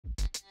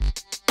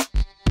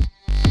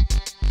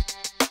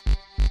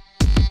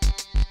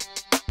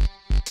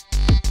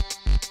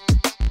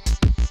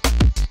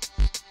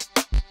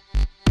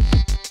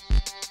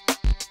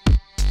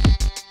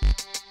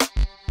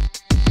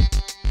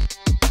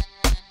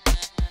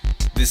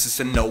This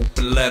is an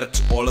open letter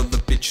to all of the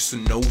bitches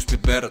who knows me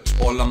better,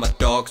 to all of my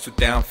dogs who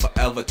down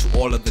forever, to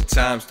all of the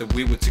times that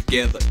we were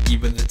together,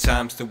 even the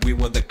times that we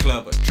were the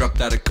clever. Dropped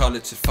out of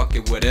college and fuck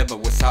it, whatever.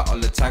 Was out all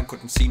the time,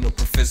 couldn't see no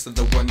professor.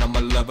 The one on my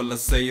level, I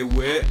say it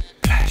with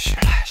flash,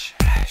 flash,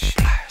 flash,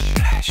 flash,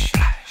 flash,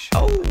 flash.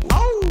 Oh,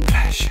 oh,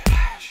 flash,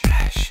 flash,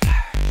 flash,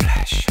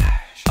 flash,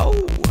 flash.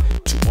 Oh,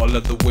 to all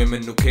of the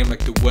women who came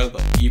like the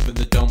weather, even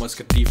the dumb ones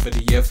got deep for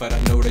the effort. I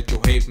know that you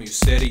hate me, you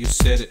said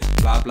it,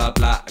 blah blah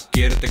blah. I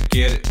get it, I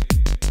get it,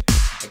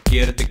 I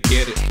get it, I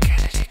get it,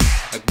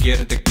 I get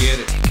it, I get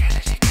it,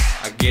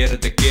 I get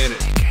it, I get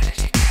it,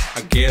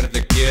 I get it, I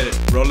get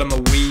it. Rolling my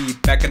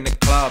weed back in the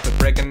club and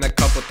breaking the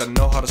cup, but I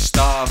know how to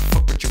stop.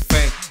 Fuck what you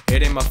think,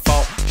 it ain't my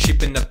fault. She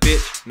been a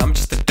bitch, and I'm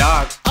just a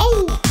dog.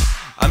 Oh,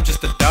 I'm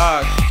just a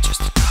dog.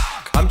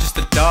 I'm just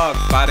a dog,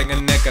 biting a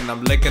neck and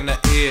I'm licking the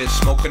ears,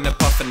 smoking and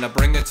puffing, I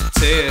bring it to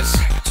tears.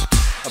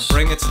 I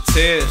bring it to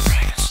tears.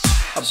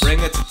 I bring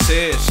it to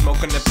tears,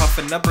 smoking and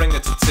puffing, I bring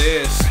it to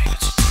tears.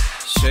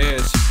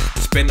 Cheers.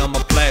 It's been on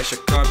my pleasure,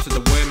 come to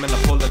the women,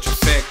 I pull the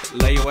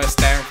trifecta. Lay your ass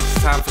down, cause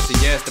it's time for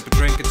siesta. Been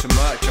drinking too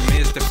much, I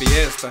miss the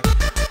fiesta.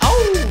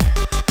 Oh,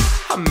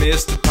 I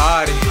miss the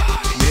party.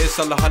 Miss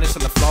all the honeys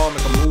on the floor,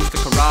 make a move to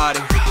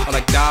karate. I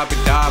like dobby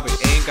dobby,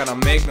 ain't gonna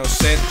make no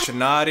sense. You're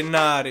naughty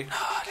naughty.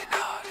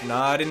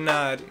 Naughty,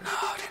 naughty,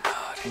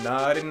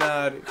 naughty,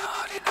 naughty,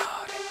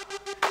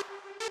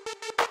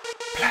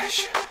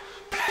 flash,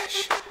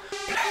 flash,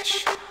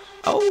 flash,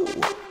 oh,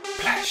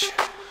 flash,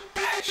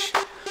 flash,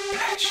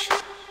 flash,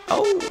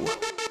 oh.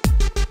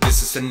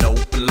 This is an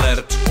open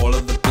letter to all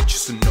of the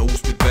bitches who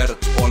knows me better,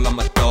 to all of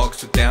my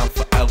dogs who down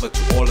forever,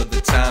 to all of the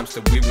times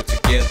that we were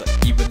together,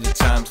 even the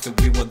times that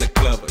we were the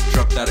clever.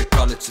 Dropped out of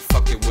college and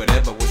fuck it,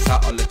 whatever. Was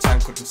out all the time,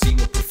 couldn't see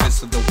no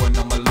professor. The one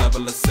on my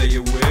level, I say it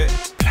with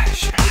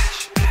flash, flash.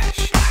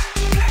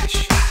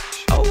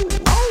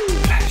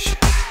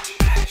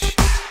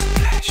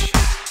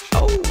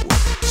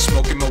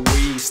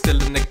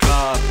 Still in the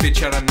club,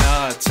 bitch out of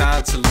nut,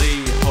 time to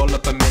leave. Hold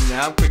up a minute,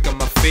 I'm quick on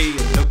my feet.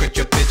 Look at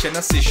your bitch and I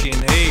see she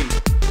in heat.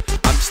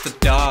 I'm just a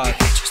dog,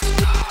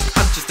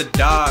 I'm just a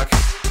dog,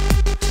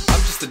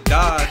 I'm just a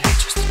dog.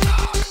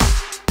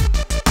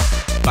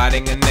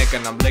 Biting a neck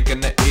and I'm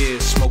licking the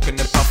ears, smoking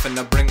and puffing,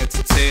 I bring it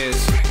to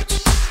tears.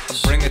 I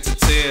bring it to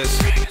tears.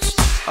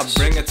 I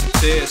bring it to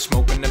tears,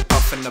 smoking and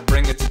puffing, I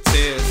bring it to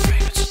tears.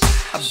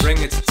 I bring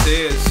it to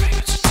tears.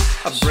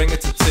 I bring it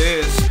to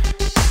tears.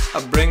 I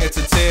bring it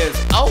to tears.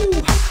 Oh,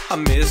 I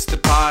miss the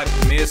party,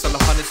 miss all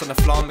the honeys on the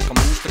floor, make a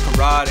move to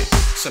karate.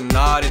 So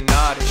naughty,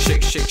 naughty,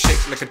 shake, shake,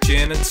 shake like a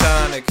gin and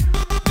tonic.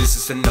 This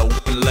is an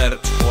open letter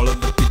to all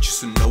of the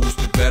bitches who knows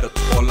me better,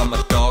 to all of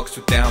my dogs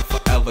who down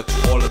forever,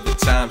 to all of the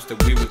times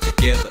that we were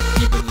together,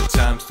 even the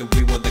times that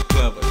we were the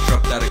clever.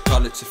 Dropped out of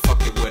college and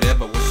fuck it,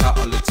 whatever. Was out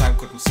all the time,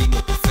 couldn't see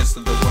no professor.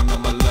 The one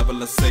on my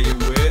level, I say it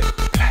with